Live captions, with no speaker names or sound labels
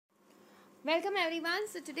Welcome everyone.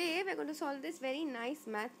 So today we're going to solve this very nice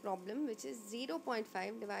math problem, which is 0.5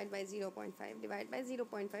 divided by 0.5 divided by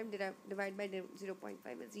 0.5 divided by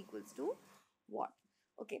 0.5 is equals to what?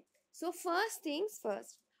 Okay. So first things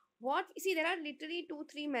first. What, see, there are literally two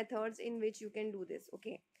three methods in which you can do this.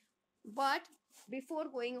 Okay. But before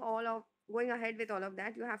going ahead with all of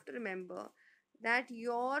that, you have to remember that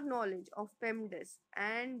your knowledge of PEMDAS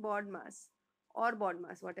and BODMAS or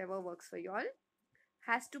BODMAS, whatever works for you all,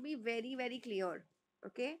 has to be very very clear.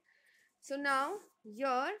 Okay, so now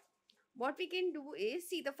here what we can do is,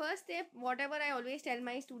 see, the first step, whatever I always tell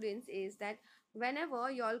my students, is that whenever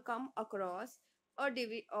you all come across a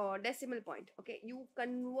or decimal point, okay, you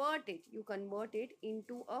convert it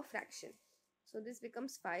into a fraction. So this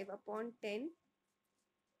becomes 5 upon 10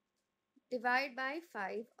 divide by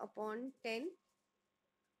 5 upon 10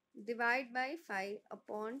 divide by 5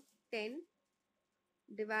 upon 10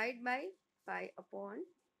 divide by 5 upon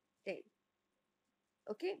 10.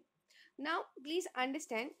 Okay, now please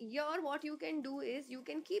understand here what you can do is you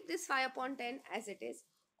can keep this 5 upon 10 as it is,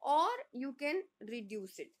 or you can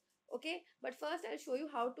reduce it. Okay, but first I'll show you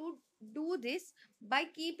how to do this by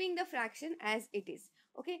keeping the fraction as it is.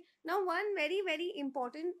 Okay, now one very very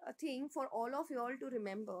important thing for all of you all to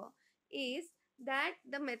remember is that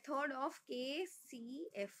the method of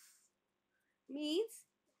KCF means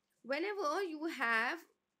whenever you have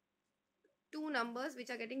two numbers which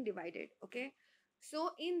are getting divided. Okay, so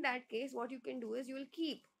in that case what you can do is you will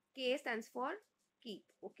keep, K stands for keep.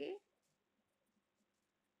 Okay,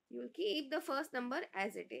 you will keep the first number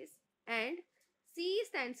as it is, and C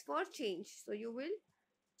stands for change, so you will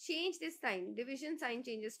change this sign. Division sign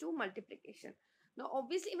changes to multiplication. Now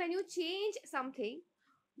obviously when you change something,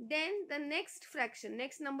 then the next fraction,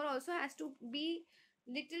 next number also has to be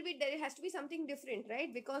little bit, there has to be something different,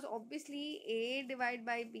 right? Because obviously A divided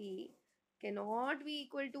by B cannot be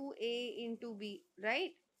equal to A into B, right?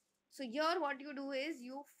 So here what you do is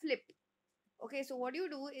you flip. Okay, so what you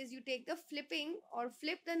do is you take the flipping or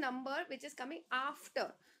flip the number which is coming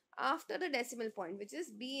after the decimal point, which is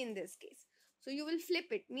B in this case. So you will flip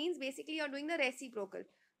it, means basically you're doing the reciprocal.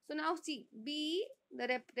 So now see, B,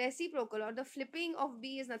 the reciprocal or the flipping of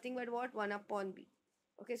B is nothing but what? 1 upon B.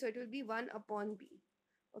 Okay, so it will be 1 upon B.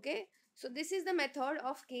 Okay, so this is the method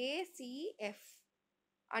of KCF.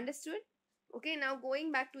 Understood? Okay, now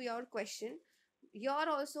going back to your question, here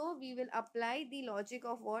also we will apply the logic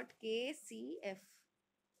of what? KCF.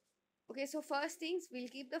 Okay, so first things, we'll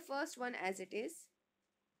keep the first one as it is.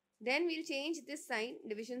 Then we'll change this sign,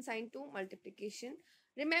 division sign, to multiplication.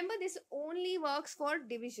 Remember, this only works for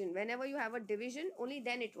division. Whenever you have a division, only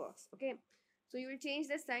then it works. Okay, so you will change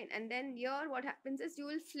the sign, and then here what happens is you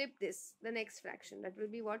will flip this, the next fraction. That will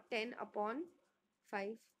be what? 10 upon 5.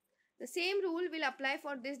 The same rule will apply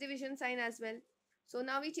for this division sign as well. So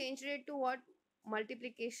now we changed it to what?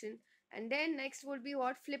 Multiplication. And then next would be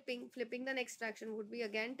what? Flipping. Flipping the next fraction would be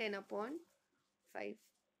again 10 upon 5.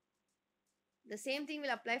 The same thing will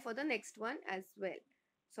apply for the next one as well.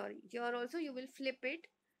 Sorry, here also you will flip it.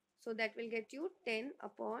 So that will get you 10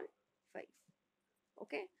 upon 5.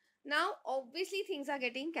 Okay. Now obviously things are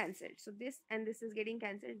getting cancelled. So this and this is getting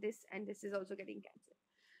cancelled. This and this is also getting cancelled.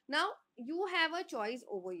 Now you have a choice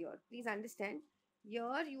over here. Please understand.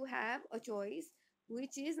 Here you have a choice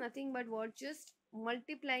which is nothing but what? Just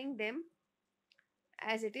multiplying them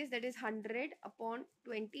as it is, that is 100 upon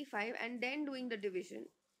 25, and then doing the division.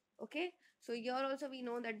 Okay, so here also we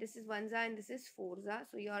know that this is 1 and this is 4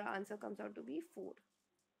 so your answer comes out to be 4.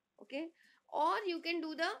 Okay, or you can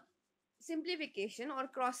do the simplification or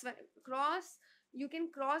cross, you can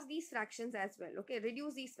cross these fractions as well. Okay,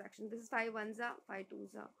 reduce these fractions. This is 5 1 5 2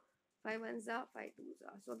 5 1 5 2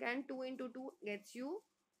 so again 2 into 2 gets you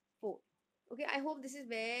 4. Okay, I hope this is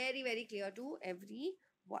very very clear to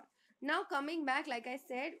everyone. Now coming back, like I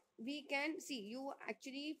said, we can see you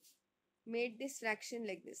actually made this fraction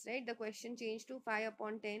like this, right? The question changed to 5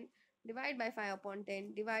 upon 10 divide by 5 upon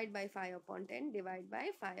 10 divide by 5 upon 10 divide by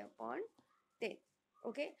 5 upon 10.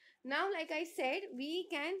 Okay, now like I said, we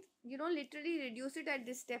can literally reduce it at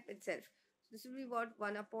this step itself. So this will be what?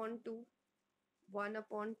 1 upon 2, 1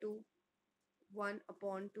 upon 2, 1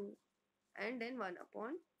 upon 2, and then 1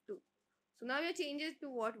 upon 2. So now your changes to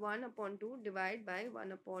what? 1 upon 2 divide by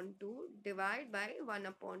 1 upon 2 divide by 1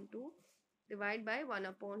 upon 2 divide by 1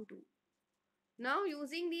 upon 2. Now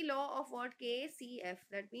using the law of what? KCF,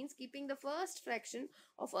 that means keeping the first fraction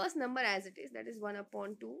or first number as it is, that is 1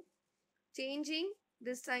 upon 2, changing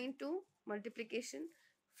this sign to multiplication,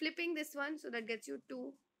 flipping this one, so that gets you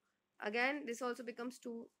 2. Again this also becomes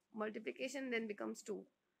 2, multiplication then becomes 2.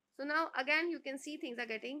 So now again you can see things are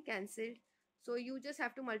getting cancelled. So you just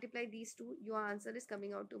have to multiply these two. Your answer is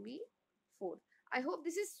coming out to be 4. I hope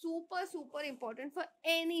this is super, super important for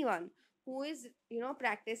anyone who is,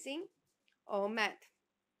 practicing math.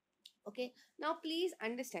 Okay, now please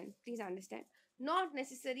understand, not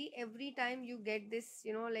necessary every time you get this,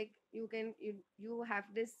 like you have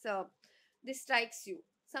this, this strikes you.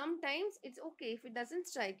 Sometimes it's okay if it doesn't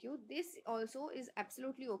strike you. This also is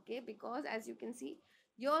absolutely okay, because as you can see,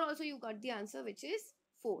 here also you got the answer, which is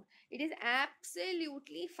 4. It is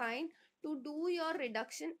absolutely fine to do your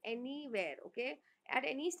reduction anywhere. Okay, at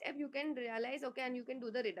any step you can realize, okay, and you can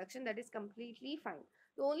do the reduction. That is completely fine.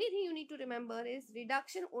 The only thing you need to remember is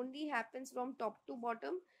reduction only happens from top to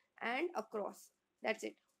bottom and across. That's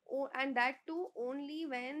it. Oh, and that too only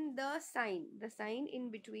when the sign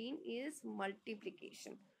in between is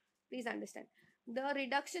multiplication. Please understand. The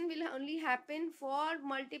reduction will only happen for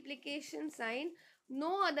multiplication sign,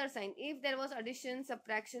 no other sign. If there was addition,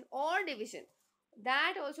 subtraction, or division,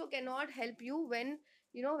 that also cannot help you when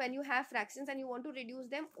when you have fractions and you want to reduce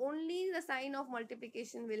them. Only the sign of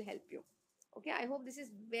multiplication will help you. Okay, I hope this is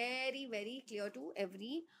very, very clear to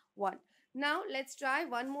everyone. Now let's try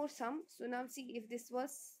one more sum. So now see, if this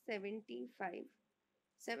was 75,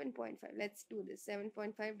 7.5, let's do this.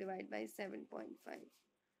 7.5 divided by 7.5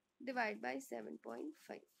 divide by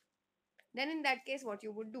 7.5. Then in that case, what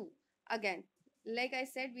you would do? Again, like I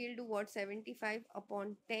said, we'll do what? 75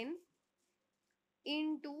 upon 10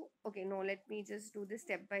 into, okay, no, let me just do this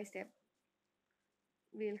step by step.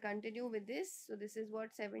 We'll continue with this. So this is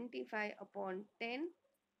what? 75 upon 10.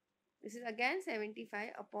 This is again 75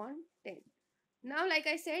 upon 10. Now, like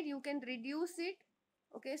I said, you can reduce it.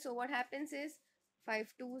 Okay, so what happens is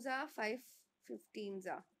 5 2s are 5 15s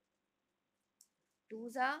are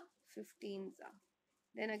 2s are 15s are.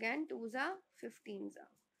 Then again 2s are 15s are.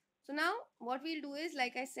 So now what we'll do is,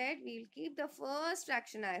 like I said, we'll keep the first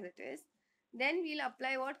fraction as it is. Then we'll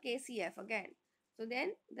apply what? KCF again. So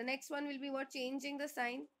then the next one will be what? Changing the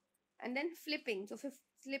sign and then flipping. So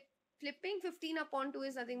flipping 15 upon 2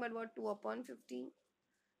 is nothing but what? 2 upon 15.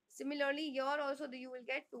 Similarly, here also you will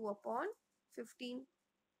get 2 upon 15,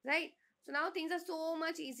 right? So now things are so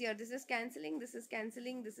much easier. This is cancelling, this is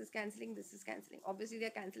cancelling, this is cancelling, this is cancelling. Obviously, they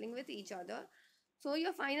are cancelling with each other. So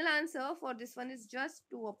your final answer for this one is just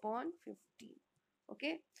 2 upon 15.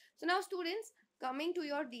 Okay. So now students, coming to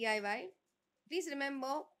your DIY, please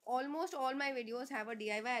remember, almost all my videos have a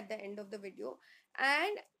DIY at the end of the video.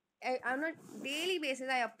 And on a daily basis,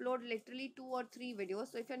 I upload literally 2 or 3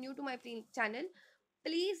 videos. So if you're new to my channel,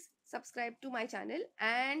 please subscribe to my channel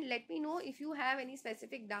and let me know if you have any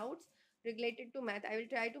specific doubts related to math. I will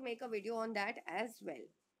try to make a video on that as well.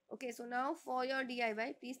 Okay, so now for your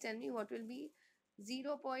DIY, please tell me what will be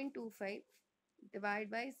 0.25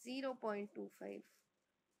 divided by 0.25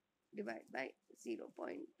 divided by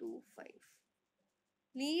 0.25.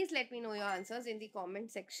 Please let me know your answers in the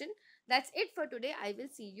comment section. That's it for today. I will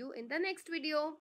see you in the next video.